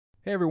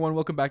Hey everyone,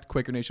 welcome back to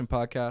Quaker Nation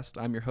Podcast.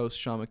 I'm your host,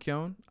 Sean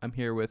McKeown. I'm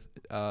here with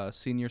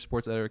Senior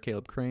Sports Editor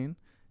Caleb Crane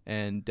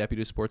and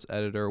Deputy Sports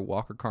Editor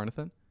Walker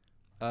Carnathan.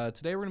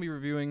 Today we're going to be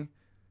reviewing,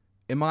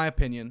 in my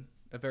opinion,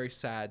 a very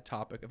sad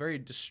topic, a very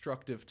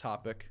destructive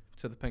topic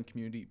to the Penn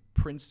community,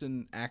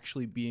 Princeton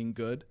actually being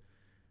good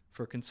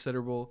for a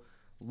considerable,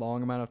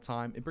 long amount of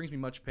time. It brings me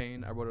much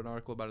pain. I wrote an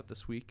article about it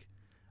this week.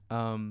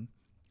 And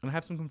I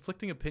have some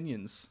conflicting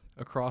opinions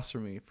across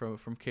from me,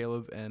 from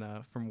Caleb and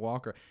from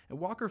Walker. And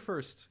Walker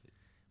first.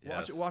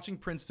 Yes. Watching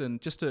Princeton,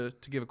 just to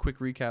give a quick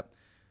recap,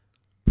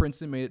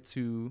 Princeton made it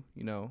to,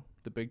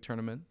 the big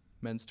tournament,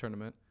 men's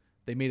tournament.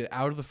 They made it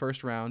out of the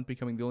first round,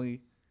 becoming the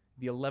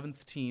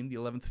 11th team, the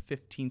 11th,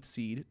 15th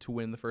seed to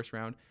win the first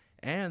round.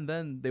 And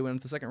then they went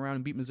into the second round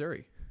and beat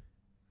Missouri.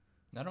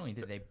 Not only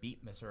did they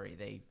beat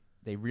Missouri,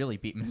 they really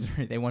beat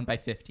Missouri. They won by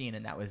 15,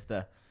 and that was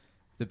the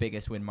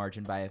biggest win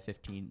margin by a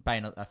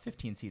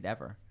 15 seed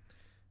ever.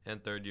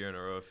 And third year in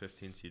a row, a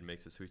 15 seed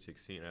makes the Sweet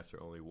 16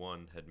 after only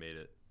one had made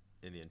it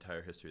in the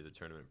entire history of the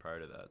tournament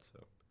prior to that.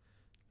 So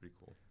pretty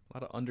cool. A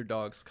lot of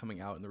underdogs coming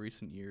out in the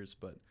recent years,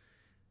 but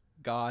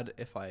God,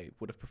 if I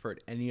would have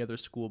preferred any other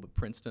school but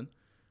Princeton,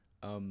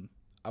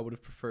 I would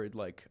have preferred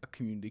like a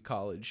community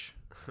college.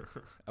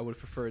 I would have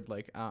preferred I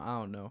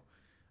don't know.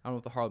 I don't know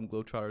if the Harlem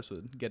Globetrotters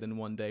would get in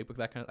one day, but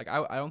that kind of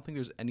I don't think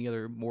there's any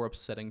other more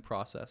upsetting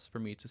process for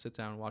me to sit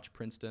down and watch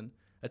Princeton,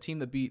 a team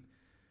that beat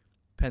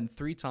Penn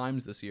 3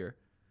 times this year.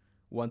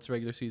 Once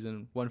regular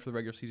season, one for the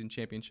regular season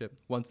championship,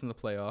 once in the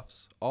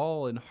playoffs,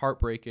 all in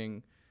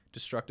heartbreaking,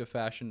 destructive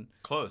fashion.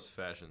 Close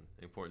fashion.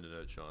 Important to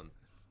note, Sean.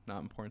 It's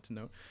not important to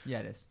note. Yeah,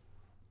 it is.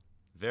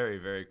 Very,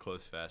 very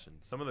close fashion.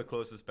 Some of the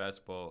closest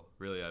basketball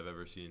really I've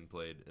ever seen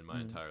played in my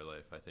entire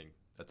life. I think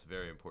that's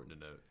very important to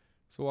note.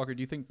 So, Walker,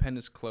 do you think Penn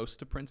is close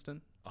to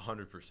Princeton?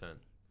 100%.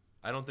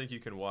 I don't think you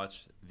can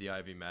watch the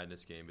Ivy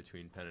Madness game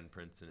between Penn and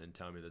Princeton and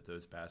tell me that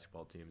those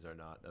basketball teams are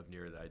not of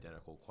nearly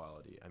identical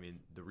quality. I mean,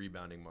 the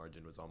rebounding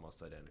margin was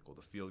almost identical.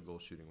 The field goal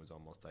shooting was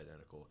almost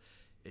identical.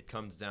 It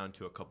comes down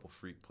to a couple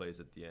freak plays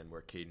at the end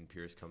where Caden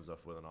Pierce comes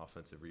up with an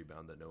offensive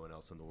rebound that no one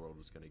else in the world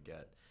was going to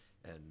get,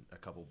 and a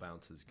couple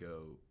bounces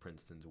go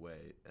Princeton's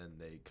way, and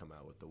they come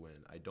out with the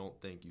win. I don't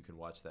think you can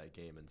watch that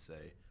game and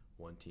say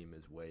one team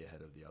is way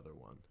ahead of the other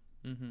one.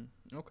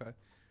 Mm-hmm. Okay.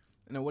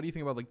 Now, what do you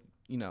think about,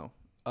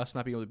 us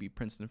not being able to beat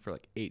Princeton for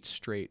 8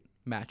 straight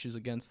matches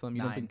against them?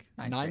 You don't think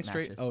nine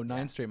straight matches. Oh,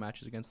 9 straight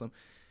matches against them.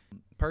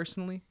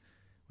 Personally,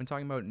 when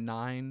talking about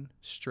 9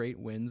 straight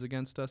wins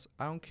against us,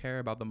 I don't care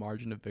about the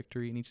margin of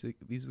victory in each of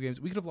these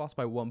games. We could have lost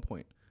by 1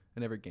 point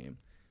in every game.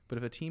 But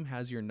if a team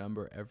has your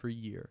number every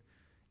year,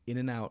 in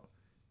and out,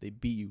 they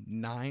beat you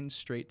 9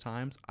 straight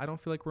times, I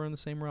don't feel like we're in the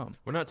same realm.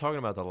 We're not talking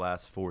about the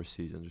last 4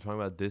 seasons. We're talking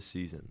about this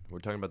season. We're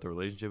talking about the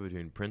relationship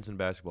between Princeton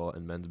basketball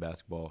and men's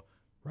basketball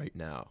right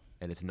now,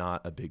 and it's not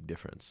a big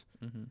difference.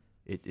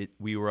 Mm-hmm.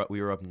 We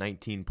were up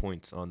 19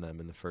 points on them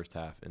in the first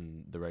half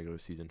in the regular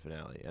season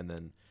finale, and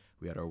then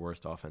we had our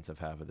worst offensive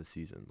half of the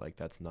season.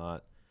 That's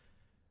not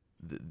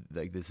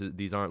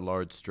these aren't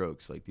large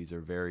strokes. These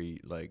are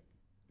very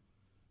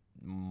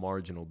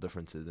marginal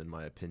differences in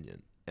my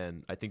opinion,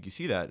 and I think you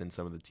see that in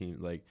some of the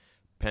teams.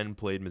 Penn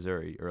played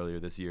Missouri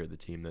earlier this year, the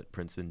team that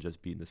Princeton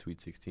just beat in the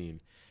Sweet 16,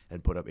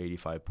 and put up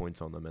 85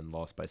 points on them and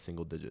lost by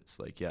single digits.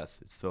 Yes,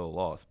 it's still a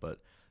loss, but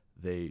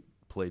they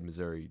played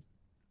Missouri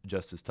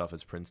just as tough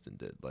as Princeton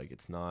did.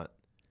 It's not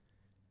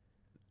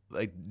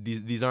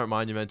these aren't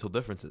monumental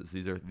differences.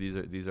 These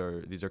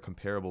are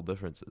comparable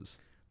differences.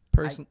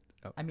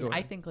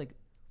 I think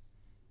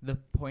the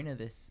point of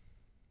this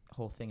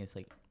whole thing is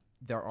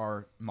there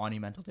are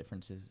monumental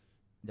differences.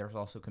 There's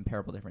also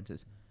comparable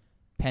differences.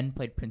 Penn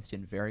played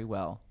Princeton very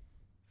well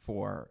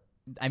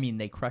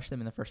they crushed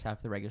them in the first half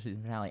of the regular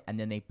season finale, and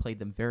then they played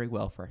them very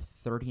well for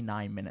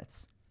 39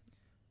 minutes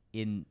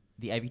in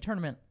the Ivy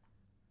tournament.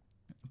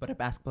 But a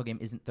basketball game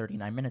isn't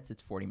 39 minutes,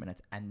 it's 40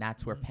 minutes. And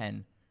that's where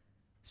Penn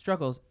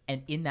struggles.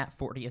 And in that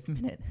 40th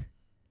minute,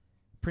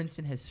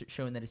 Princeton has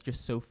shown that it's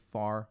just so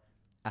far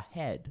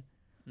ahead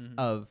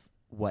of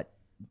what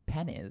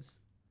Penn is.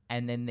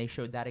 And then they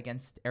showed that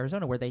against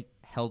Arizona, where they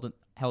held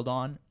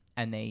on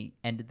and they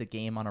ended the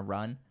game on a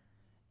run.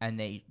 And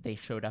they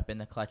showed up in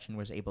the clutch and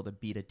was able to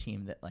beat a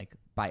team that,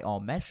 by all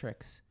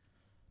metrics,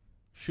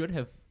 should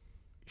have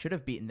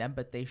beaten them.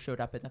 But they showed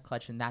up in the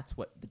clutch, and that's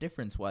what the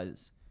difference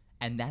was.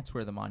 And that's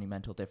where the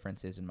monumental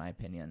difference is, in my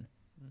opinion.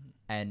 Mm-hmm.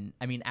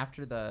 And,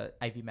 after the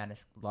Ivy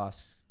Madness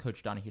loss,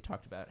 Coach Donahue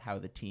talked about how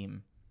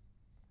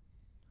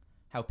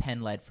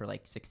Penn led for,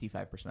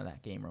 65% of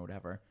that game or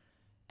whatever.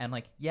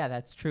 And, yeah,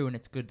 that's true, and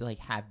it's good to,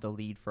 have the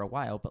lead for a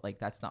while, but,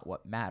 that's not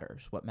what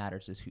matters. What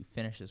matters is who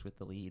finishes with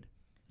the lead,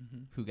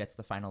 who gets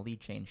the final lead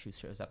change, who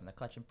shows up in the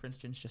clutch, and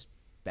Princeton's just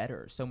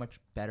better, so much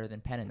better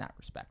than Penn in that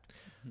respect.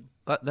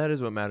 That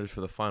is what matters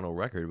for the final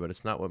record, but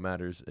it's not what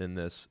matters in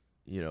this,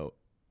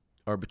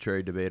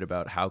 arbitrary debate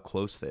about how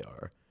close they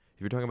are. If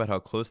you're talking about how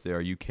close they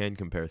are, you can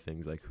compare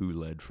things like who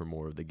led for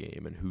more of the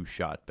game and who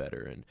shot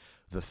better and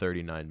the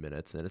 39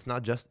 minutes. And it's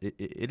not just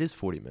it is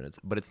 40 minutes,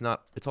 but it's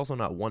also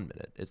not 1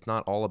 minute. It's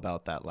not all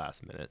about that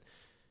last minute.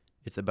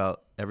 It's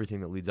about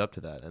everything that leads up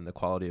to that and the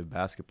quality of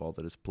basketball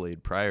that is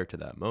played prior to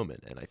that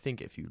moment. And I think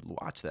if you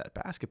watch that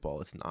basketball,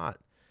 it's not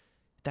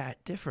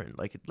that different.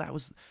 Like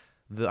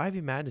the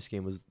Ivy Madness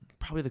game was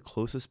probably the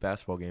closest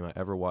basketball game I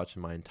ever watched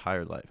in my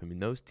entire life. I mean,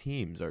 those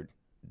teams are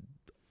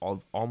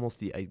almost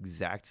the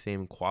exact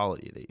same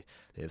quality.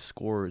 They have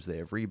scorers, they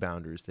have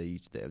rebounders, they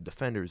have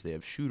defenders, they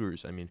have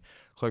shooters. I mean,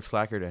 Clark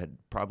Slackert had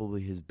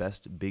probably his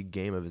best big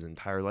game of his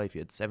entire life. He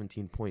had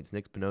 17 points.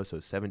 Nick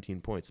Spinoso,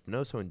 17 points.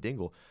 Spinoso and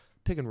Dingle,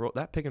 pick and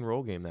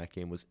roll game that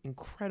game was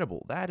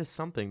incredible. That is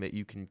something that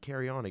you can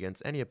carry on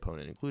against any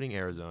opponent, including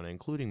Arizona,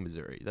 including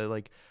Missouri. They're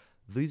like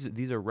these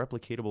are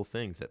replicatable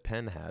things that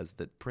Penn has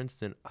that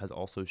Princeton has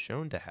also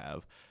shown to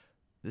have.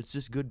 It's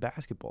just good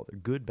basketball. They're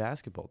good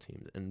basketball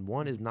teams, and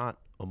one is not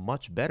a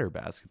much better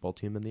basketball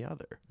team than the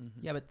other.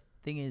 Mm-hmm. Yeah, but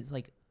the thing is,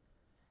 like,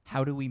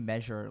 how do we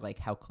measure like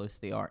how close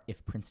they are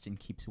if Princeton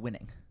keeps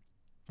winning?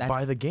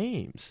 By the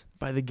games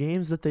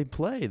that they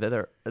play that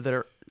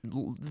are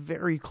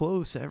very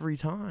close every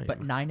time.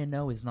 But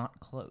 9-0 is not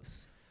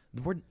close.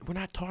 We're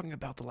not talking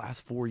about the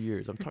last 4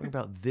 years. I'm talking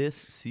about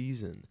this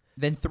season.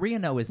 Then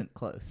 3-0 isn't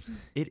close.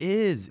 It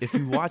is. If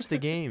you watch the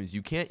games,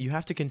 you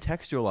have to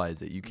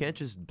contextualize it. You can't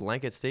just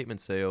blanket statement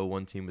say, "Oh,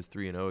 one team was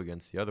 3-0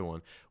 against the other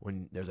one,"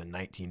 when there's a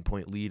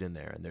 19-point lead in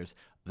there and there's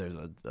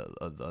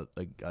a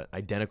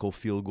identical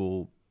field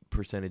goal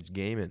percentage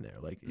game in there.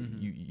 Like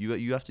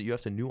you have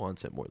to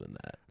nuance it more than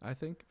that. I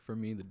think for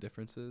me the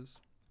difference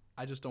is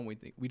I just don't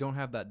think we don't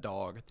have that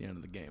dog at the end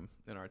of the game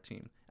in our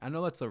team. I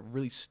know that's a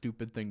really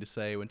stupid thing to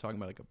say when talking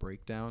about like a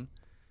breakdown,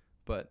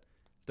 but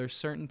there's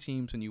certain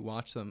teams when you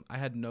watch them. I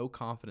had no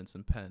confidence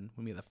in Penn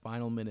when we had the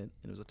final minute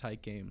and it was a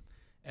tight game.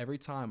 Every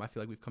time I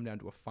feel like we've come down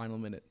to a final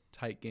minute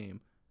tight game,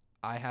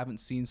 I haven't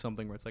seen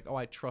something where it's like, oh,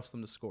 I trust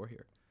them to score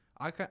here.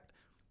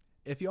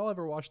 If y'all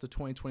ever watched the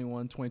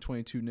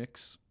 2021-2022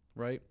 Knicks,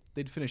 right?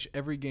 They'd finish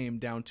every game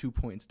down 2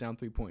 points, down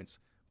 3 points.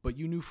 But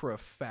you knew for a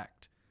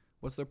fact,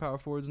 what's their power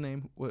forward's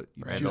name?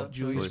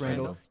 Julius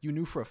Randle. You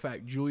knew for a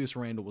fact Julius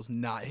Randle was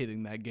not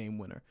hitting that game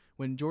winner.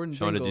 When Jordan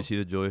Sean, Dingle, did you see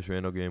the Julius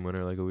Randle game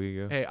winner like a week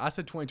ago? Hey, I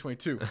said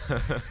 2022.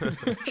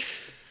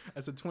 I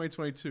said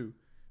 2022.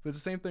 But it's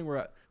the same thing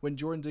when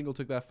Jordan Dingle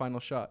took that final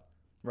shot,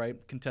 right?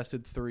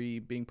 Contested three,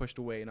 being pushed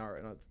away in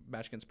our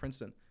match against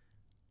Princeton.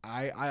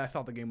 I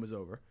thought the game was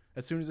over.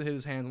 As soon as it hit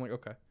his hands, I'm like,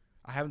 okay.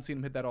 I haven't seen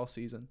him hit that all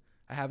season.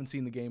 I haven't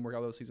seen the game work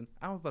out all season.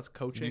 I don't know if that's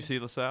coaching. Did you see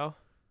LaSalle?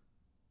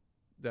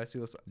 Did I see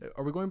LaSalle?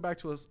 Are we going back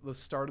to the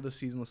start of the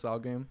season LaSalle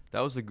game?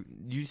 That was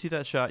you see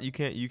that shot? You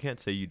can't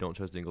say you don't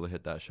trust Dingle to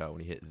hit that shot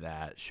when he hit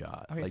that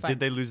shot. Okay, like, fine. did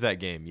they lose that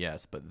game?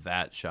 Yes, but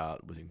that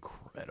shot was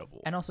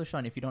incredible. And also,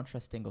 Sean, if you don't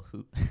trust Dingle,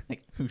 who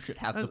should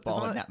have the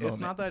ball in that moment? It's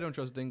not that I don't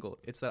trust Dingle.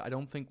 It's that I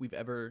don't think we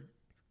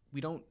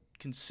don't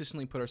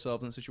consistently put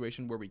ourselves in a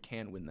situation where we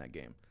can win that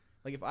game.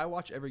 Like, if I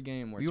watch every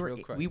game where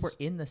we were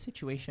in the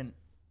situation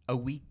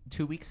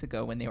 2 weeks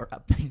ago when they were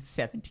up by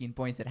 17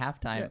 points at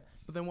halftime. Yeah,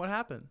 but then what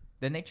happened?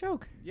 Then they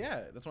choke.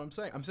 Yeah, that's what I'm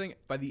saying. I'm saying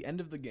by the end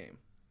of the game,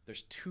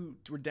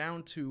 we're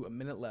down to a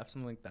minute left,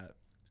 something like that.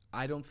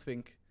 I don't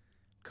think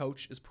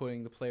coach is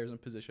putting the players in a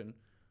position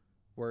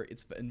where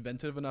it's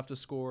inventive enough to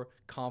score,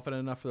 confident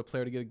enough for the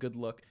player to get a good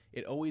look.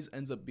 It always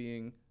ends up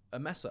being a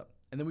mess up.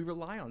 And then we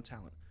rely on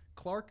talent.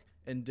 Clark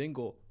and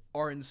Dingle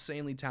are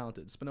insanely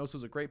talented.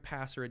 Spinoza's a great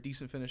passer, a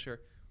decent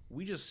finisher.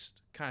 We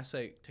just kind of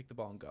say, take the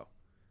ball and go.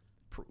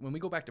 When we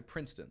go back to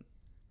Princeton,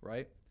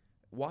 right,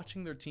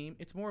 watching their team,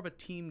 it's more of a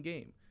team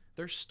game.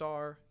 Their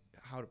star,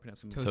 how to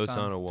pronounce him?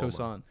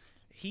 Tosan.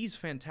 He's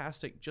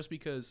fantastic just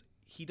because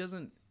he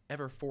doesn't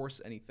ever force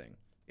anything.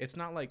 It's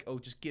not like, oh,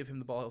 just give him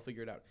the ball, he'll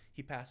figure it out.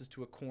 He passes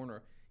to a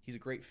corner. He's a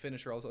great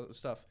finisher, all this other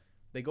stuff.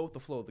 They go with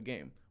the flow of the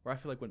game. Where I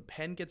feel like when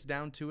Penn gets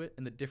down to it,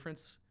 and the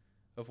difference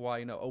of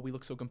why, we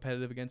look so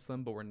competitive against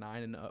them, but we're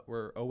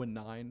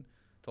 0-9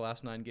 the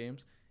last 9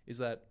 games, is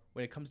that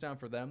when it comes down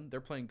for them,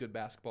 they're playing good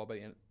basketball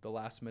by the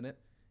last minute.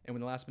 And when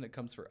the last minute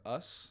comes for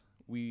us,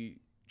 we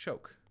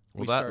choke.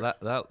 Well,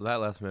 that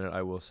last minute,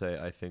 I will say,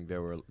 I think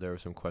there were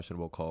some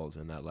questionable calls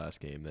in that last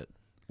game that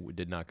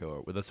did not go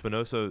over. With the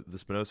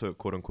Spinoza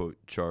quote unquote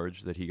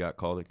charge that he got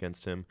called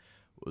against him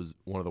was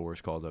one of the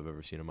worst calls I've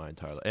ever seen in my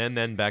entire life. And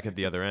then back at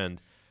the other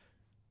end,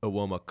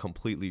 Iwoma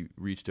completely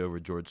reached over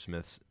George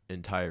Smith's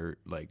entire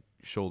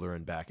shoulder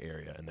and back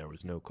area, and there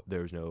was no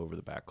over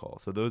the back call.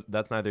 So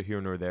that's neither here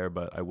nor there.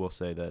 But I will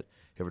say that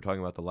if we're talking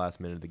about the last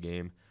minute of the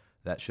game,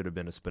 that should have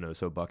been a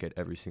Spinoza bucket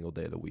every single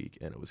day of the week,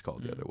 and it was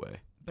called the other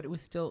way. But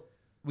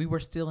we were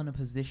still in a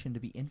position to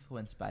be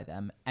influenced by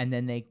them, and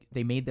then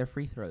they made their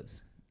free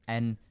throws,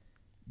 and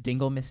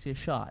Dingle missed his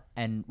shot,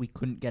 and we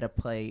couldn't get a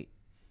play.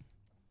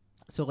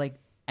 So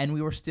and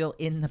we were still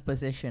in the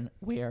position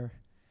where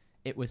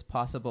it was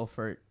possible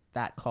for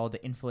that call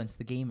to influence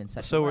the game in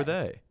such a way. So were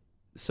they.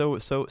 So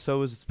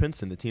is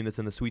Princeton, the team that's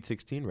in the Sweet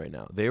 16 right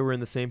now. They were in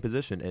the same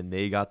position, and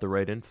they got the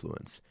right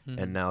influence. Mm-hmm.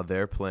 And now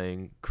they're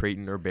playing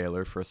Creighton or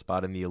Baylor for a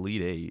spot in the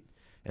Elite Eight,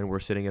 and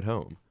we're sitting at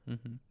home.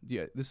 Mm-hmm.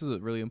 Yeah, this is a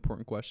really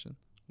important question.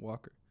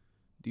 Walker,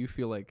 do you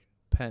feel like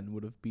Penn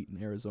would have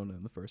beaten Arizona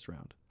in the first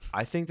round?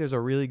 I think there's a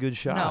really good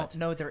shot.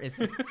 No, there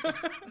isn't.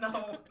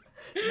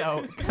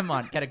 No, come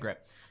on, get a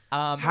grip.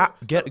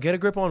 Get a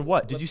grip on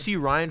what? Did you see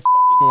Ryan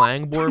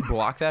Langborg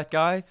block that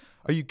guy?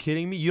 Are you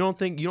kidding me? You don't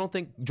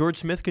think George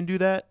Smith can do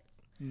that?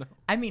 No.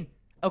 I mean,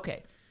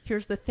 okay.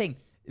 Here's the thing: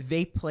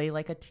 they play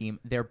like a team.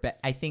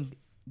 I think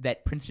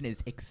that Princeton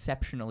is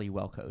exceptionally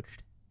well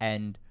coached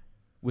and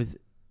was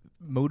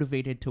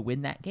motivated to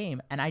win that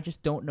game. And I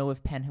just don't know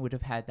if Penn would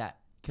have had that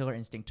killer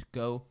instinct to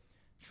go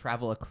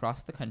travel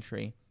across the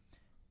country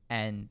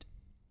and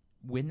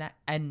win that.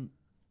 And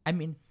I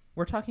mean,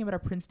 we're talking about a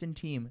Princeton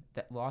team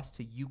that lost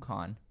to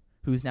UConn,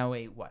 who's now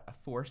a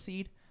 4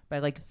 seed by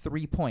like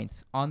 3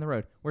 points on the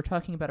road. We're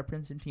talking about a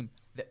Princeton team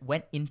that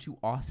went into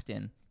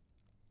Austin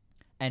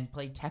and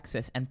played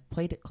Texas and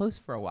played it close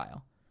for a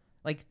while.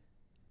 Like,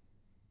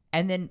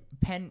 and then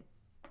Penn,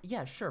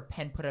 yeah, sure,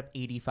 Penn put up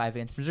 85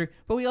 against Missouri,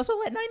 but we also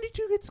let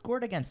 92 get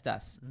scored against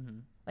us. Mm-hmm.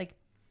 Like,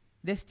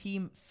 this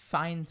team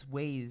finds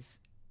ways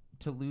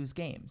to lose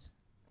games.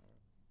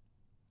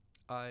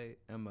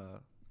 I'm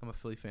a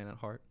Philly fan at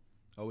heart.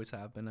 Always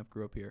have been. I've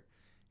grew up here.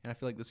 And I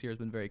feel like this year has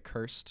been very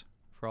cursed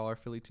for all our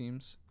Philly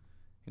teams.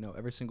 You know,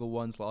 every single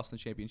one's lost in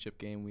the championship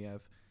game. We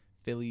have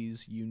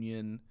Phillies,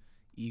 Union,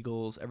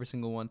 Eagles, every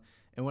single one.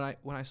 And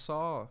when I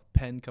saw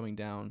Penn coming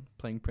down,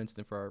 playing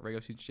Princeton for our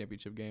regular season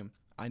championship game,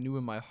 I knew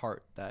in my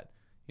heart that,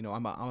 you know,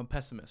 I'm a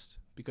pessimist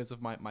because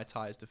of my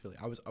ties to Philly.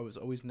 I was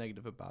always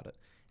negative about it.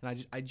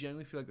 And I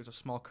genuinely feel like there's a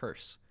small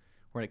curse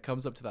when it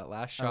comes up to that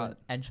last shot.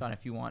 And Sean,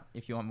 if you want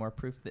more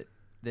proof that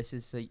this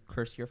is a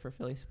cursed year for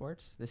Philly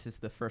sports, this is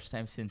the first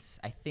time since,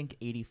 I think,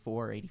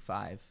 84,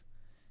 85,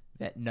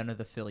 that none of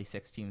the Philly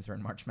 6 teams are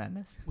in March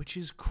Madness. Which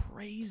is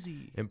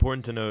crazy.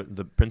 Important to note,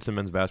 the Princeton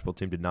men's basketball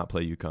team did not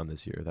play UConn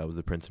this year. That was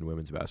the Princeton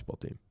women's basketball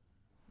team.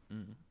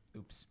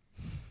 Oops.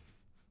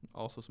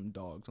 Also some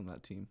dogs on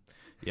that team.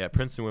 Yeah,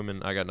 Princeton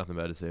women, I got nothing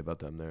bad to say about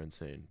them. They're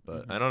insane.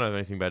 But I don't have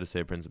anything bad to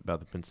say about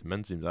the Princeton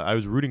men's team. I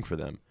was rooting for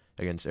them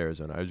against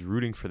Arizona. I was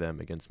rooting for them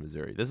against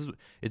Missouri.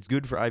 It's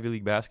good for Ivy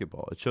League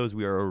basketball. It shows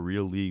we are a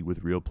real league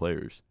with real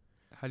players.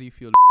 How do you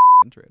feel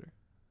trader?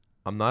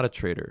 I'm not a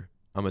trader.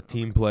 I'm a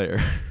team player.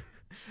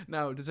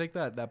 Now, to take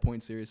that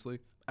point seriously,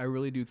 I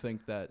really do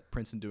think that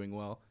Princeton doing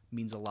well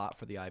means a lot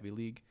for the Ivy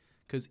League.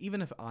 Because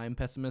even if I'm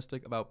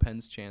pessimistic about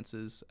Penn's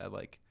chances at,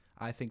 like,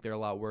 I think they're a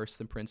lot worse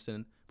than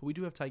Princeton, but we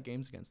do have tight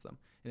games against them.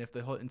 And if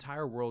the whole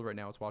entire world right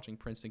now is watching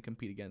Princeton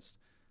compete against,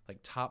 like,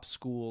 top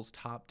schools,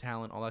 top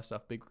talent, all that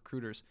stuff, big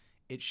recruiters,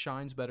 it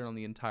shines better on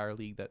the entire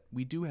league that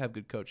we do have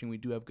good coaching, we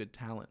do have good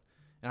talent.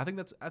 And I think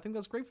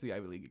that's great for the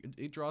Ivy League.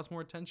 It draws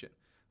more attention.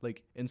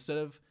 Like, instead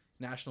of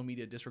national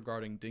media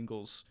disregarding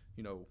Dingle's,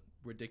 you know,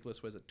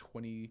 ridiculous, was it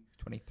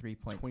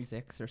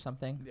 23.6 or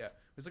something? Yeah.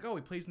 It's like, oh,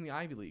 he plays in the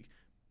Ivy League.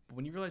 But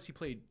when you realize he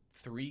played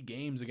 3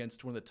 games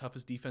against one of the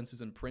toughest defenses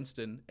in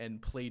Princeton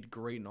and played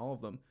great in all of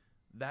them,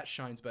 that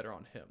shines better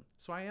on him.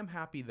 So I am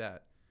happy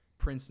that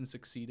Princeton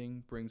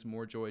succeeding brings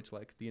more joy to,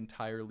 like, the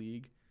entire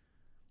league.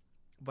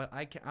 But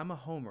I'm a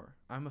homer.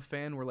 I'm a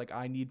fan where, like,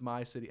 I need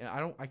my city.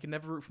 And I can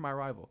never root for my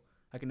rival.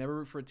 I can never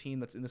root for a team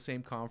that's in the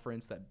same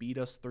conference that beat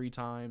us 3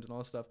 times and all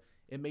this stuff.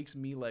 It makes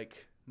me,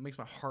 like, makes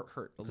my heart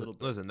hurt a little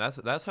bit. Listen,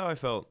 that's how I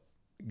felt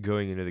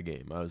going into the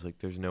game. I was like,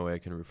 there's no way I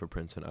can root for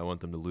Princeton. I want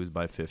them to lose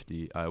by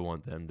 50. I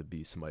want them to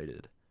be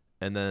smited.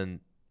 And then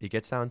it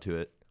gets down to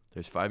it.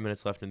 There's 5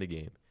 minutes left in the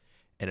game,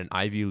 and an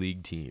Ivy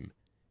League team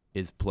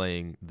is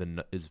playing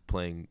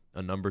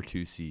a number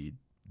 2 seed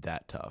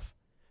that tough.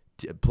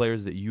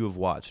 Players that you have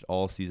watched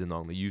all season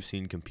long, that you've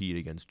seen compete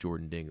against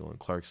Jordan Dingle and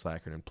Clark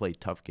Slackern and play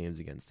tough games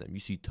against them. You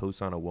see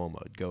Tosan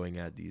Awoma going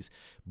at these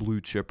blue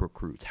chip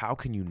recruits. How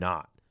can you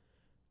not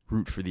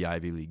root for the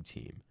Ivy League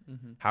team?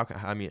 Mm-hmm.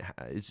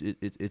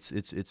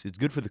 It's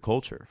good for the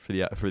culture, for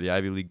the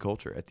Ivy League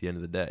culture at the end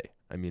of the day.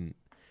 I mean,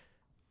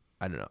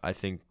 I don't know. I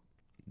think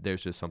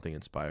there's just something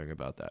inspiring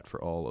about that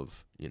for all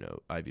of, you know,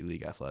 Ivy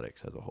League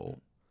athletics as a whole.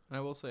 And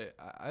I will say,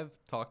 I've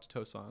talked to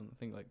Tosan, I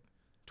think, like,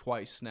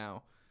 twice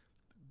now.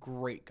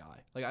 Great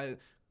guy. Like,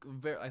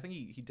 I think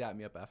he dapped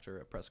me up after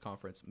a press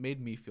conference. Made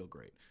me feel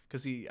great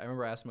because I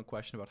remember asking him a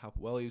question about how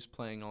well he was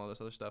playing and all this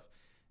other stuff,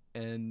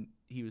 and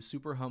he was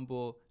super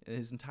humble. And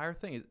his entire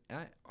thing is, and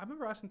I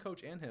remember asking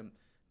Coach and him.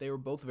 They were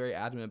both very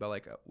adamant about,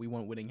 like, we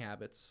want winning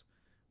habits.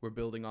 We're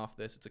building off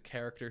this. It's a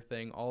character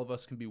thing. All of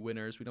us can be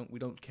winners. We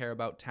don't care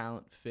about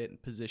talent, fit,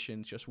 and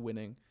positions. Just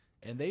winning.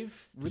 And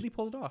they've really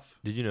pulled it off.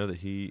 Did you know that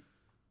he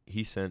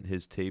sent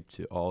his tape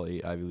to all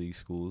 8 Ivy League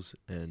schools,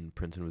 and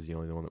Princeton was the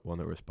only one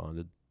that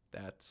responded?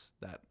 That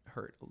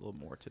hurt a little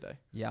more today.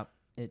 Yeah,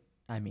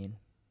 I mean,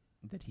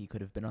 that he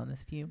could have been on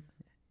this team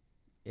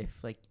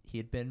if, like, he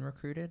had been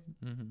recruited.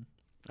 Mm-hmm.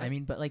 I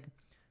mean, but, like,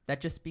 that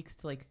just speaks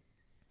to, like,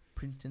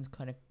 Princeton's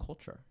kind of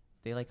culture.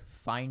 They, like,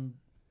 find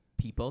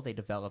people, they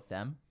develop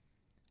them,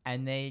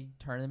 and they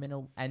turn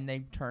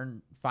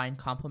them find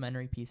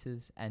complementary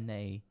pieces, and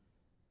they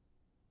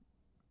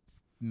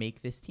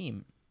make this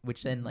team.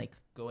 Which then, like,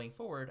 going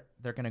forward,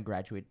 they're going to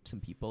graduate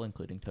some people,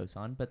 including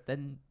Tosan. But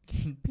then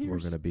Caden Pierce. We're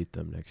going to beat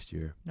them next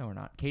year. No, we're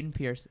not. Caden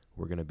Pierce.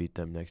 We're going to beat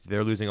them next year.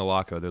 They're losing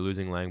Alako. They're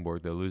losing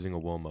Langborg. They're losing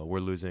Awoma. We're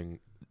losing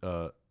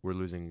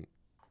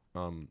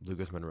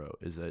Lucas Monroe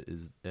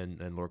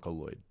and Lorca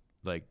Lloyd.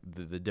 Like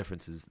the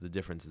difference is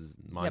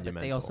monumental. Yeah,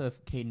 but they also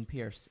have Caden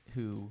Pierce,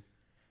 who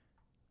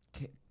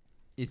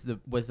is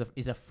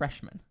a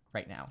freshman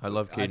right now. I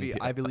love Caden.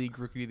 Ivy League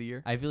Rookie of the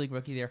Year. Ivy League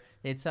Rookie there.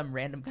 They had some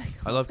random guy.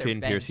 I love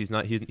Caden Pierce. He's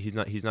not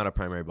a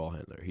primary ball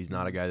handler. He's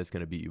not a guy that's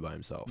going to beat you by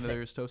himself. No,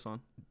 there's Tosan.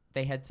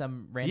 They had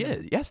some random.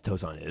 Yeah, yes,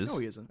 Tosan is. No,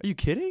 he isn't. Are you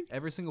kidding?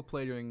 Every single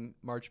play during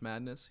March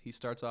Madness, he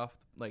starts off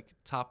like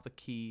top of the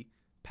key,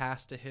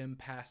 pass to him,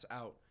 pass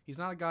out. He's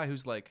not a guy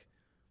who's like.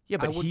 Yeah,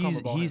 but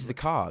he's the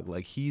cog.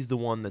 Like he's the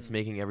one that's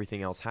making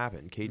everything else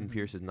happen. Caden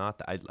Pierce is not.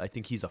 I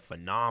think he's a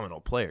phenomenal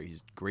player.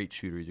 He's a great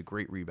shooter. He's a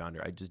great rebounder.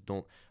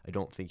 I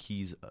don't think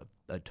he's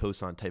a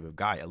Tosan type of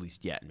guy, at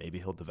least yet. Maybe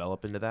he'll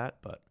develop into that.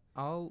 But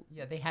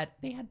they had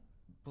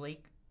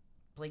Blake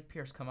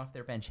Pierce come off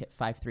their bench, hit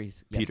 5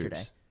 threes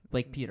yesterday.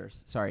 Blake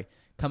Peters, sorry,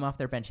 come off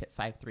their bench, hit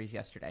 5 threes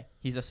yesterday.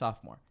 He's a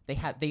sophomore. They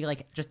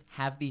just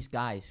have these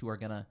guys who are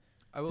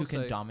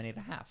can dominate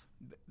a half.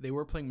 They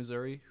were playing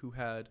Missouri, who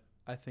had,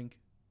 I think,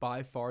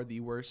 by far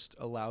the worst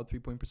allowed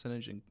 3-point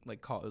percentage in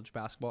like college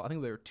basketball. I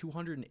think they were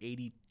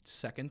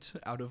 282nd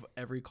out of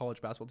every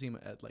college basketball team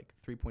at like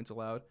 3 points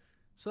allowed.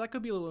 So that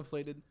could be a little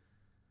inflated.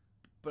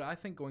 But I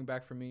think going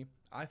back for me,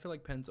 I feel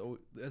like Penn's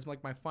as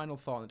like my final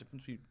thought on the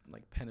difference between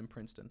like Penn and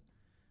Princeton.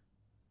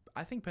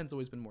 I think Penn's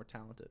always been more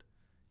talented.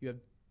 You have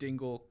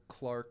Dingle,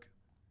 Clark.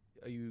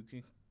 You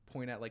can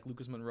point at like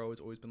Lucas Monroe has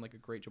always been like a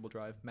great dribble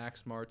drive.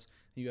 Max Smarts.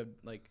 You have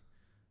like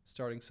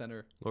starting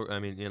center.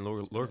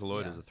 Lorca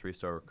Lloyd is a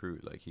 3-star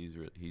recruit. Like he's.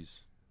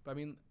 But I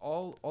mean,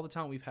 all the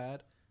talent we've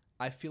had,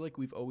 I feel like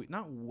we've always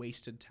not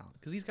wasted talent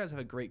because these guys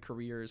have great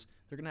careers.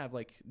 They're gonna have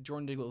like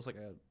Jordan Dingle is like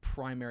a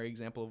primary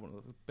example of one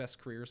of the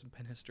best careers in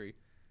Penn history.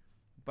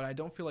 But I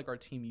don't feel like our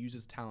team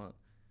uses talent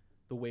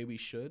the way we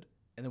should.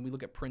 And then we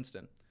look at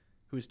Princeton,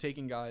 who is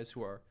taking guys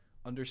who are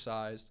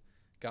undersized,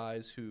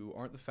 guys who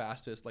aren't the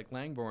fastest, like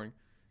Langborn,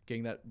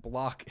 getting that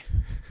block.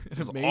 It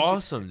was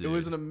awesome, dude. It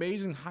was an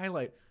amazing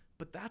highlight.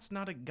 But that's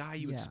not a guy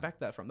you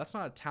expect that from. That's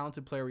not a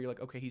talented player where you're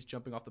like, okay, he's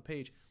jumping off the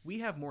page. We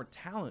have more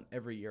talent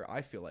every year,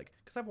 I feel like.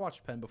 Because I've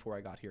watched Penn before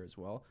I got here as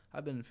well.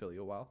 I've been in Philly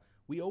a while.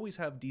 We always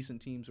have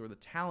decent teams where the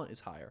talent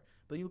is higher.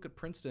 But then you look at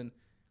Princeton,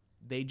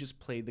 they just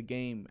play the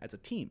game as a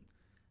team.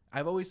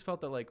 I've always felt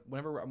that like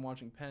whenever I'm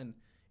watching Penn,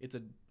 it's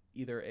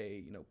either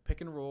a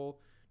pick and roll,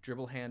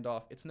 dribble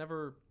handoff. It's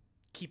never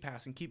keep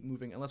passing, keep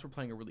moving, unless we're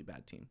playing a really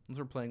bad team. Unless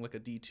we're playing like a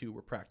D2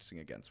 we're practicing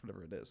against,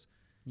 whatever it is.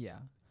 Yeah.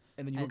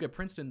 And then you look at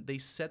Princeton, they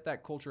set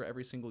that culture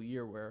every single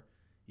year where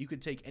you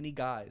could take any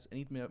guys,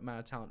 any amount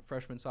of talent,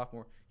 freshman,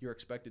 sophomore, you're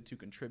expected to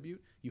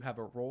contribute. You have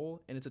a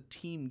role, and it's a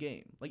team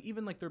game. Like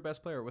even like their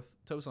best player with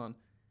Tosan,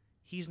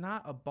 he's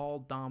not a ball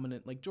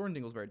dominant. Like Jordan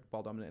Dingle's very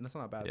ball dominant, and that's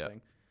not a bad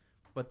thing.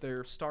 But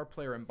their star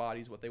player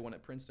embodies what they want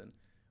at Princeton,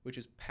 which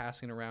is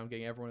passing around,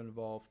 getting everyone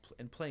involved,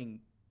 and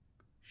playing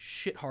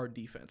shit hard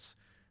defense.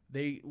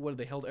 They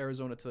held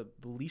Arizona to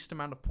the least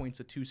amount of points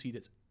a 2 seed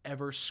has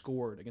ever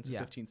scored against a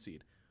 15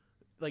 seed.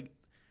 Like,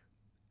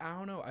 I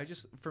don't know.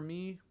 For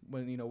me,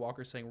 when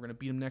Walker's saying we're gonna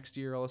beat him next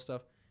year, all this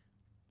stuff,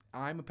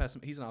 I'm a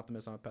pessimist. He's an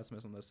optimist. I'm a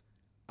pessimist on this.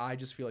 I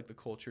just feel like the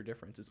culture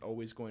difference is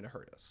always going to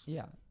hurt us.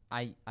 Yeah,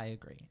 I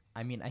agree.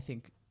 I mean, I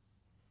think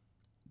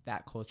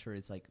that culture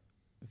is like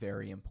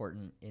very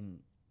important and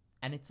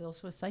it's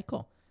also a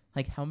cycle.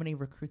 Like, how many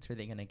recruits are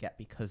they gonna get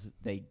because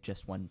they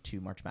just won 2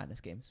 March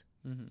Madness games?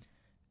 Mm-hmm.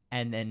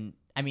 And then,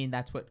 I mean,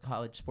 that's what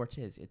college sports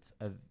is. It's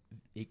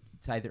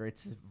either a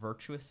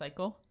virtuous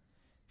cycle,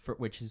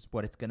 which is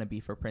what it's going to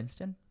be for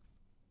Princeton,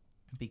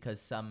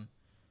 because some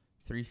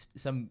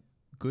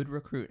good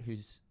recruit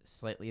who's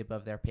slightly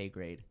above their pay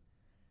grade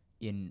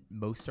in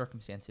most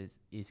circumstances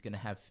is going to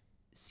have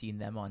seen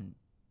them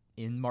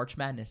in March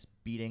Madness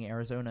beating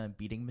Arizona,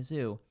 beating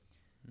Mizzou,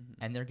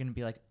 and they're going to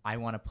be like, I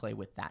want to play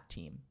with that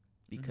team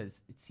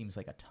because it seems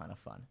like a ton of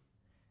fun,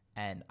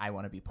 and I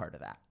want to be part of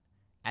that.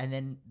 And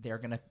then they're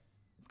going to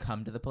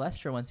come to the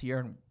Palestra once a year,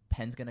 and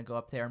Penn's going to go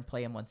up there and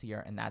play them once a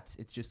year, and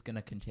it's just going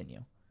to continue.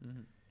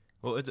 Mm-hmm.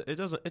 Well, it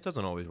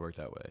doesn't always work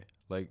that way.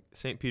 Like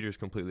St. Peter's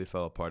completely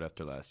fell apart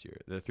after last year.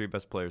 Their 3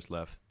 best players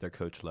left. Their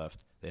coach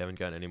left. They haven't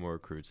gotten any more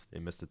recruits. They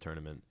missed the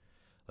tournament.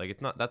 Like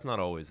that's not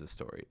always the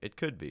story. It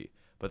could be,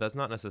 but that's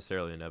not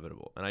necessarily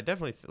inevitable. And I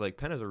definitely like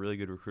Penn has a really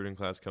good recruiting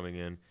class coming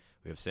in.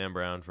 We have Sam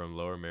Brown from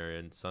Lower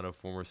Merion, son of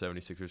former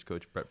 76ers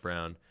coach Brett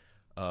Brown.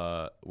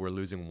 We're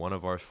losing one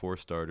of our 4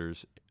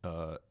 starters,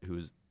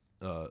 who's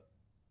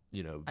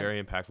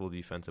very impactful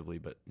defensively,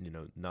 but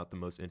not the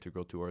most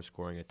integral to our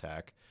scoring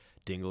attack.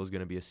 Dingle is going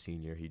to be a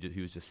senior.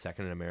 He was just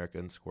second in America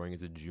in scoring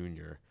as a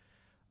junior.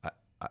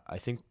 I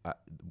think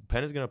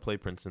Penn is going to play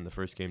Princeton the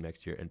first game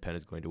next year, and Penn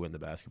is going to win the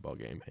basketball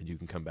game. And you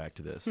can come back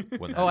to this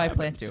when that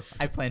happens.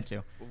 I plan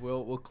to.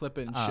 We'll clip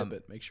it and ship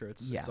it. Make sure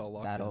it's all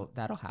locked in.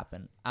 That'll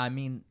happen. I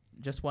mean,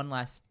 just one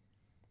last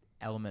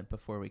element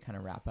before we kind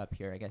of wrap up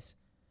here, I guess.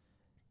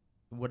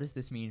 What does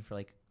this mean for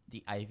like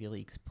the Ivy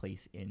League's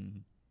place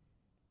in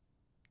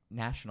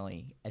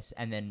nationally?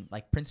 And then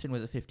like Princeton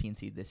was a 15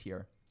 seed this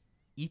year.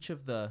 Each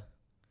of the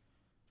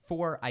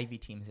 4 Ivy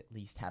teams at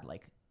least had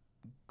like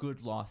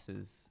good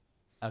losses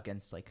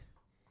against like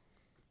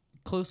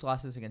close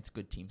losses against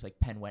good teams. Like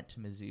Penn went to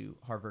Mizzou,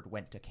 Harvard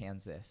went to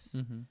Kansas,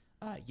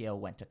 Yale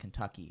went to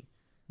Kentucky.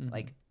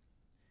 Like,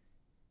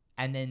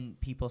 and then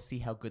people see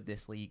how good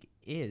this league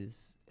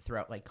is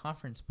throughout like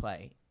conference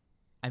play.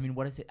 I mean,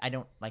 what is it?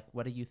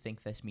 What do you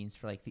think this means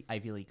for like the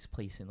Ivy League's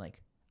place in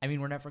like, I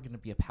mean, we're never going to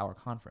be a power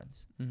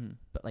conference,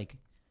 but like,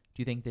 do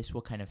you think this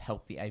will kind of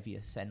help the Ivy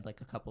ascend like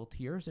a couple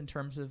tiers in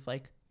terms of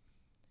like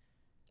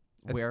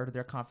where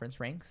their conference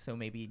ranks? So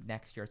maybe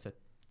next year it's a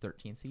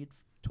 13 seed,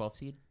 12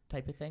 seed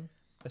type of thing.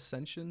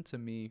 Ascension to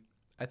me,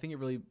 I think it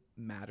really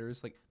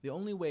matters. Like the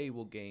only way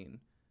we'll gain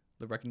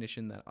the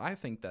recognition that I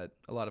think that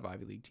a lot of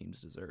Ivy League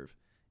teams deserve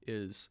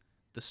is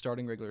the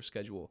starting regular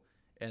schedule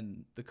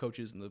and the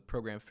coaches and the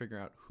program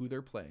figuring out who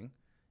they're playing,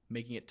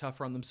 making it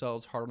tougher on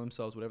themselves, harder on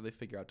themselves, whatever they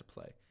figure out to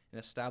play,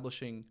 and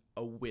establishing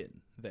a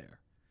win there.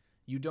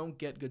 You don't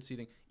get good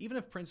seeding. Even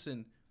if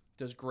Princeton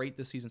does great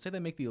this season, say they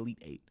make the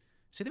Elite Eight,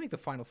 say they make the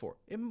Final Four,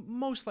 it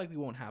most likely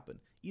won't happen.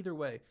 Either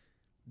way,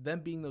 them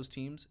being those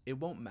teams, it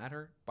won't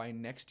matter by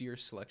next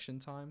year's selection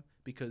time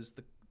because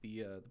the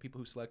people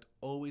who select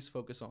always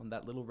focus on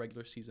that little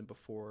regular season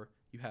before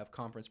you have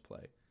conference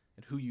play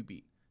and who you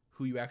beat,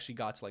 who you actually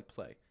got to like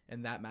play,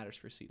 and that matters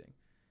for seeding.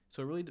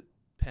 So it really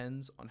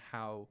depends on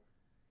how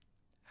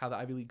the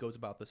Ivy League goes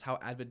about this, how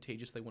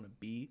advantageous they want to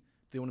be.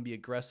 They want to be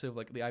aggressive.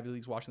 Like the Ivy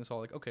League's watching this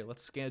all like, okay,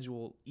 let's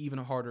schedule even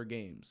harder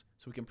games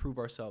so we can prove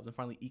ourselves and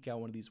finally eke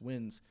out one of these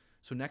wins.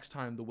 So next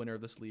time the winner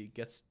of this league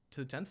gets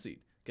to the 10th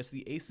seed, gets to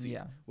the 8th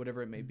seed,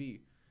 whatever it may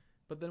be.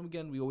 But then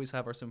again, we always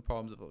have our same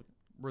problems of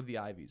we're the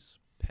Ivies.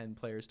 Penn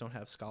players don't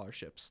have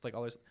scholarships. Like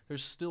all this,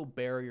 there's still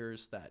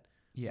barriers that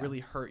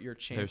really hurt your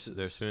chances.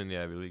 They're suing the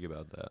Ivy League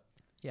about that.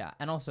 Yeah,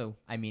 and also,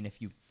 I mean,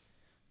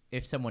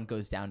 if someone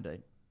goes down to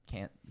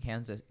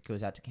Kansas,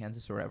 goes out to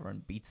Kansas or wherever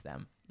and beats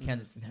them,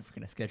 Kansas is never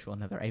going to schedule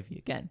another Ivy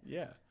again.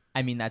 Yeah.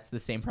 I mean, that's the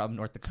same problem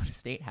North Dakota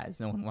State has.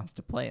 No one wants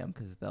to play them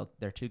because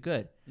they're too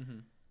good.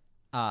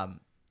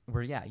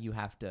 You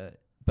have to,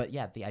 but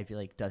yeah, the Ivy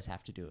League does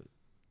have to do it,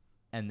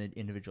 and the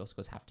individual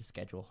schools have to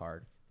schedule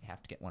hard. They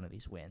have to get one of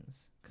these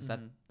wins because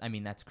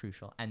that's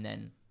crucial. And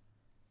then,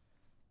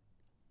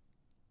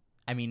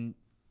 I mean,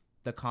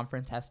 the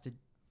conference has to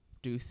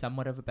do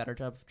somewhat of a better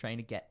job of trying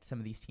to get some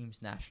of these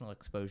teams national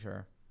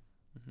exposure,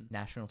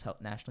 nationally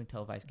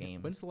televised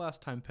games. When's the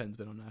last time Penn's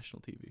been on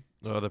national TV?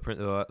 Well,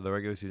 the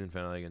regular season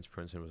finale against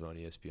Princeton was on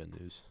ESPN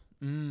News.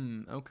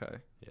 Okay.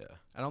 Yeah.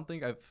 I don't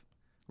think I've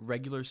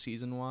regular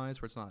season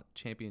wise where it's not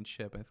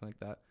championship anything like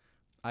that.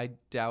 I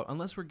doubt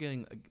unless we're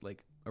getting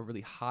a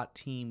really hot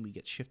team, we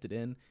get shifted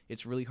in.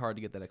 It's really hard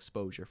to get that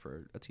exposure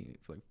for a team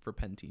for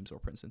Penn teams or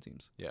Princeton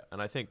teams. Yeah,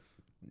 and I think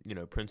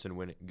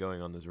Princeton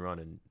going on this run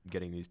and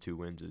getting these 2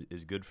 wins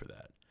is good for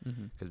that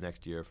because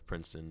next year if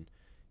Princeton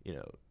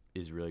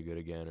is really good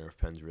again, or if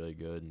Penn's really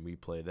good and we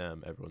play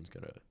them, everyone's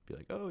gonna be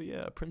like, oh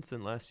yeah,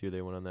 Princeton last year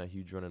they went on that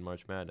huge run in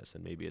March Madness,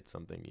 and maybe it's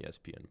something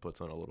ESPN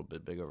puts on a little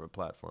bit bigger of a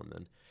platform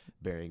than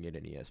burying it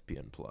in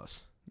ESPN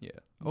Plus. Yeah.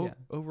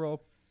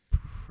 Overall,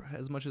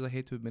 as much as I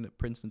hate to admit it,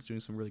 Princeton's doing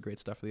some really great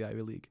stuff for the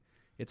Ivy League.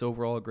 It's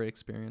overall a great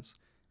experience.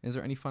 Is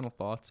there any final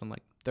thoughts on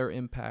like their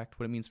impact,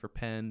 what it means for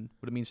Penn,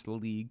 what it means for the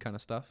league, kind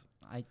of stuff?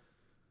 I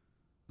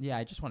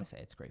just want to say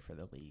it's great for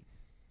the league.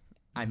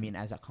 I mean,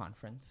 as a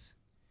conference,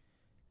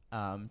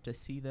 to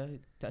see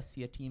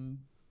a team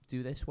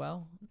do this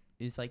well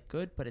is like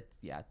good, but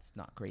it's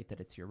not great that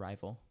it's your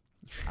rival.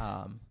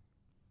 Yeah,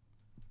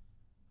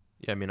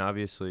 I mean,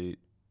 obviously,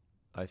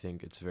 I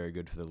think it's very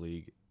good for the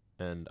league,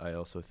 and I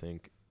also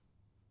think,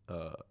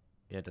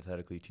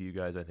 antithetically to you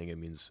guys, I think it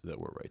means that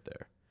we're right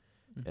there.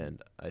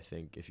 And I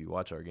think if you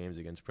watch our games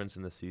against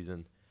Princeton this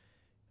season,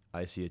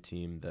 I see a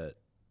team that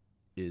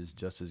is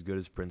just as good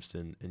as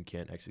Princeton and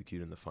can't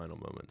execute in the final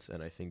moments.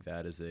 And I think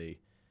that is a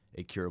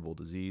curable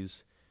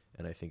disease.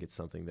 And I think it's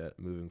something that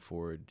moving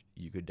forward,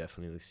 you could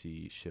definitely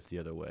see shift the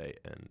other way.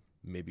 And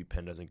maybe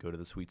Penn doesn't go to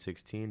the Sweet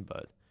 16,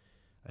 but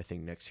I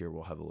think next year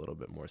we'll have a little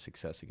bit more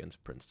success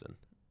against Princeton.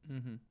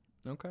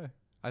 Okay.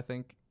 I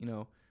think,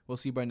 we'll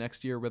see by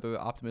next year whether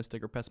the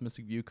optimistic or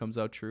pessimistic view comes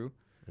out true.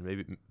 And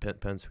maybe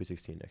Penn Sweet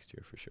 16 next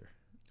year for sure.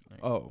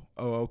 Oh,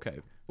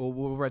 okay. Well,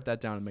 we'll write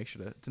that down and make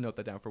sure to note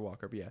that down for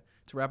Walker. But yeah,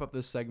 to wrap up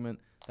this segment,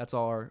 that's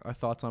all our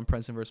thoughts on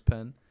Princeton versus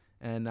Penn.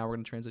 And now we're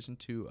going to transition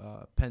to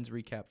Penn's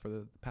recap for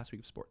the past week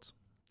of sports.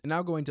 And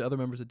now going to other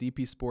members of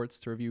DP Sports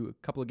to review a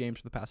couple of games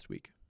for the past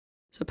week.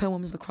 So Penn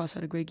women's lacrosse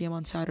had a great game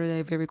on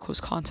Saturday, a very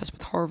close contest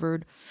with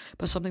Harvard.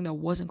 But something that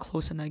wasn't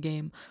close in that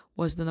game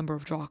was the number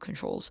of draw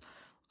controls.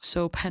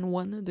 So Penn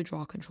won the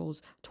draw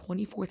controls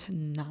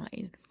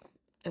 24-9.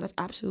 And that's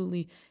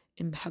absolutely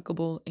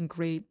impeccable and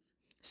great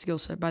skill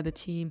set by the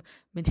team.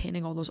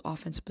 Maintaining all those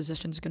offensive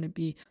positions is going to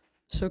be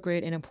so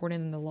great and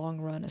important in the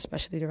long run,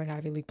 especially during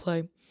Ivy League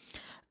play.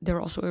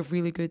 They're also a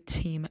really good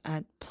team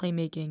at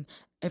playmaking.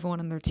 Everyone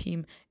on their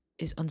team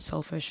is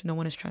unselfish. No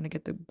one is trying to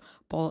get the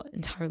ball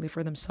entirely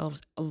for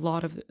themselves. A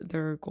lot of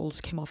their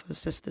goals came off of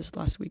assists this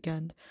last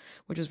weekend,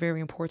 which is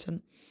very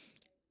important.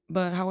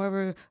 But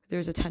however,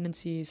 there's a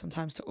tendency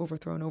sometimes to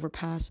overthrow and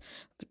overpass.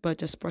 But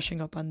just brushing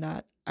up on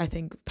that, I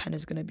think Penn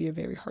is going to be a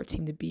very hard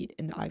team to beat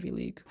in the Ivy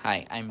League.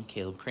 Hi, I'm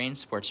Caleb Crane,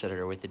 sports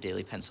editor with the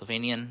Daily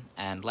Pennsylvanian.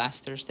 And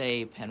last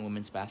Thursday, Penn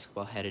women's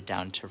basketball headed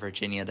down to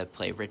Virginia to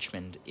play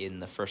Richmond in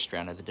the first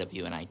round of the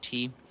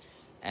WNIT.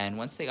 And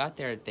once they got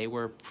there, they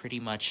were pretty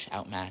much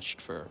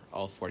outmatched for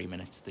all 40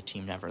 minutes. The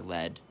team never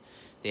led.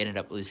 They ended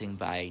up losing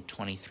by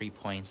 23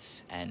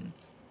 points, and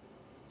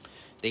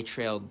they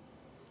trailed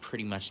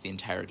pretty much the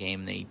entire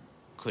game. They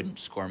couldn't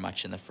score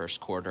much in the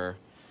first quarter.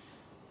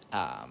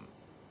 The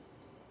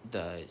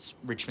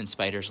Richmond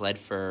Spiders led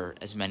for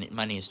as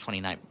many as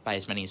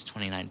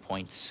 29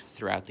 points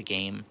throughout the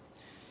game.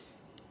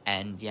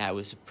 And yeah, it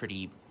was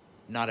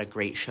not a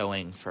great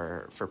showing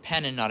for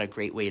Penn, and not a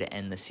great way to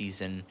end the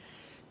season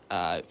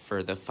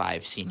for the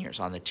 5 seniors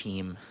on the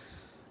team.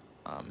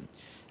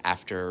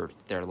 After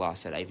their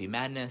loss at Ivy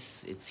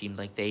Madness, it seemed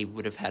like they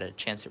would have had a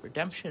chance at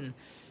redemption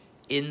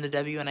in the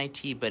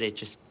WNIT, but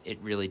it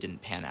really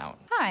didn't pan out.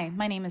 Hi,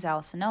 my name is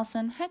Allison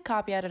Nelson, head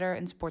copy editor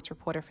and sports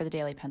reporter for the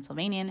Daily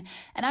Pennsylvanian,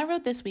 and I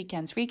wrote this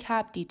weekend's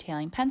recap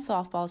detailing Penn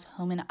softball's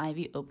home and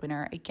Ivy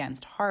opener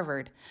against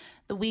Harvard.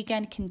 The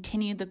weekend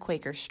continued the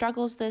Quakers'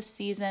 struggles this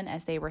season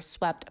as they were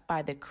swept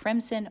by the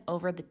Crimson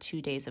over the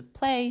 2 days of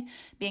play,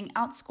 being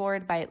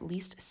outscored by at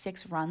least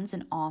 6 runs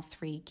in all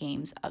 3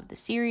 games of the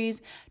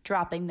series,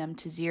 dropping them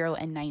to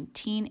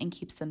 0-19 and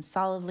keeps them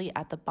solidly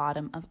at the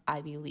bottom of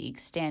Ivy League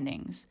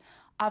standings.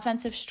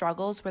 Offensive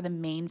struggles were the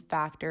main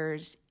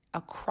factors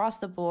across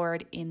the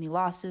board in the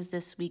losses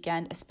this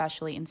weekend,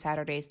 especially in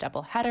Saturday's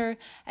doubleheader,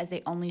 as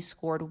they only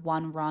scored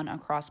 1 run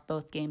across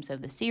both games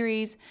of the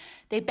series.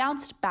 They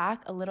bounced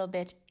back a little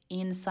bit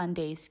in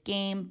Sunday's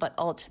game, but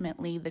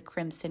ultimately the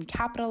Crimson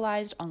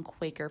capitalized on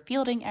Quaker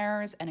fielding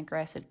errors and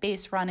aggressive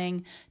base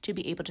running to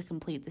be able to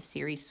complete the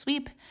series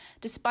sweep.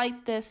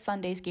 Despite this,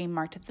 Sunday's game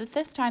marked the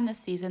 5th time this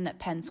season that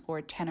Penn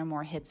scored 10 or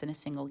more hits in a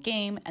single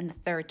game, and the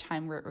 3rd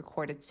time it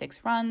recorded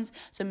 6 runs.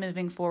 So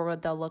moving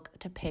forward, they'll look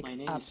to pick My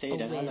name up is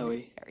Saida a win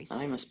Alawi, very and soon.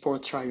 I'm a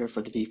sports writer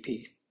for the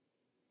VP.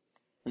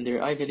 In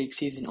their Ivy League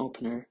season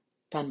opener,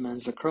 Penn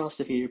men's lacrosse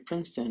defeated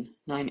Princeton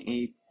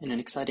 9-8 in an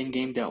exciting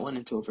game that went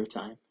into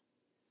overtime.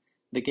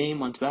 The game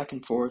went back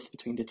and forth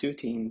between the two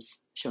teams,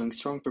 showing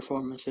strong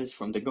performances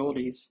from the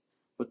goalies,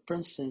 with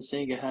Princeton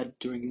staying ahead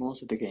during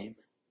most of the game.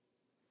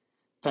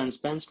 Penn's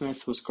Ben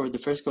Smith, who scored the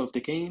first goal of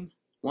the game,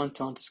 went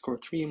on to score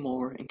 3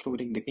 more,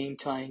 including the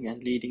game-tying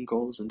and leading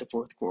goals in the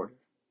 4th quarter.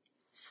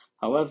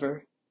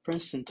 However,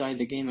 Princeton tied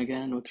the game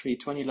again with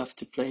 3:20 left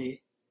to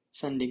play,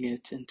 sending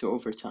it into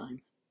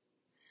overtime.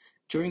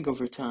 During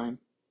overtime,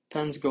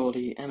 Penn's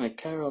goalie Emmett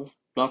Carroll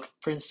blocked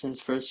Princeton's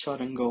first shot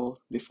and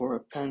goal before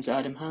Penn's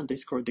Adam Handley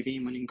scored the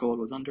game-winning goal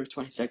with under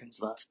 20 seconds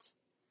left.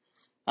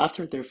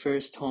 After their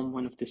first home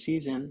win of the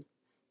season,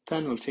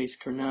 Penn will face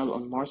Cornell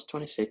on March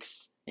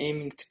 26,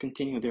 aiming to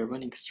continue their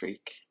winning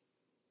streak.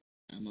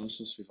 I'm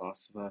also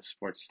Srivastava,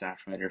 sports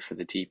staff writer for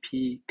the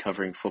DP,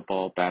 covering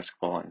football,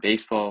 basketball, and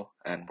baseball,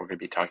 and we're going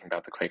to be talking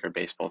about the Quaker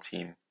baseball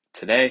team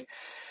today.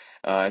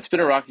 It's been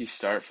a rocky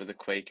start for the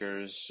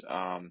Quakers,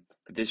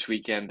 but this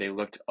weekend they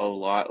looked a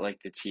lot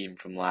like the team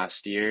from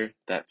last year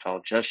that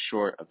fell just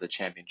short of the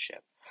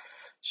championship.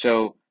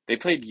 So they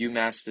played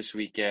UMass this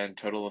weekend,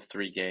 total of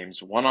 3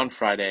 games, 1 on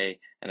Friday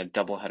and a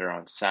doubleheader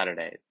on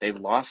Saturday. They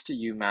lost to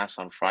UMass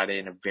on Friday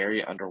in a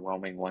very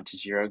underwhelming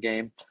 1-0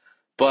 game,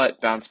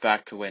 but bounced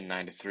back to win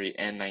 9-3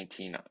 and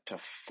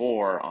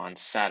 19-4 on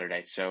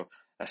Saturday. So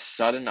a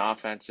sudden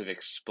offensive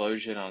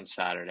explosion on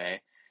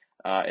Saturday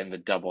in the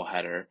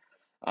doubleheader.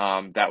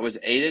 That was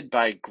aided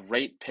by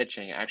great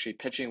pitching. Actually,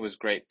 pitching was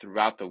great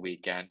throughout the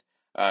weekend.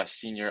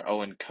 Senior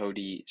Owen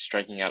Cody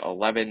striking out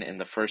 11 in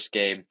the first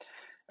game.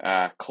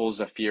 Cole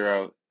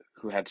Zafiro,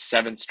 who had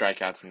 7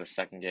 strikeouts in the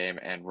second game,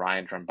 and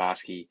Ryan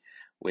Dromboski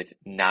with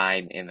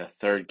 9 in the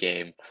third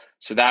game.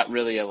 So that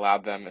really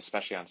allowed them,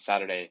 especially on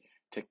Saturday,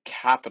 to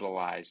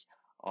capitalize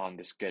on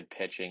this good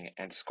pitching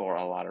and score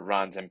a lot of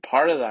runs. And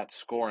part of that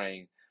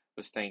scoring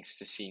was thanks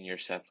to senior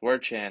Seth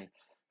Werchan,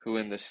 who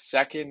in the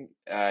second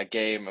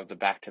game of the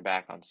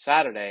back-to-back on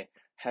Saturday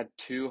had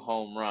 2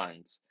 home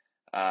runs,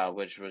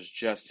 which was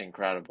just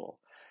incredible.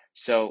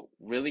 So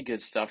really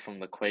good stuff from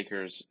the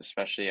Quakers,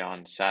 especially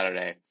on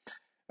Saturday.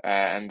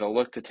 And they'll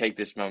look to take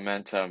this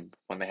momentum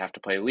when they have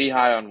to play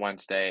Lehigh on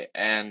Wednesday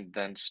and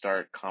then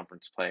start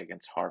conference play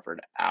against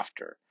Harvard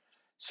after.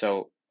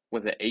 So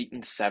with an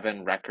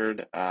 8-7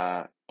 record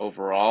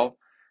overall,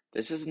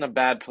 this isn't a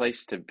bad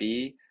place to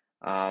be,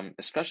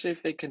 especially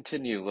if they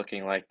continue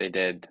looking like they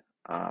did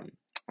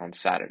on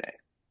Saturday.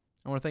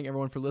 I want to thank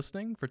everyone for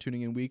listening, for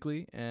tuning in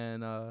weekly,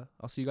 and I'll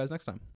see you guys next time.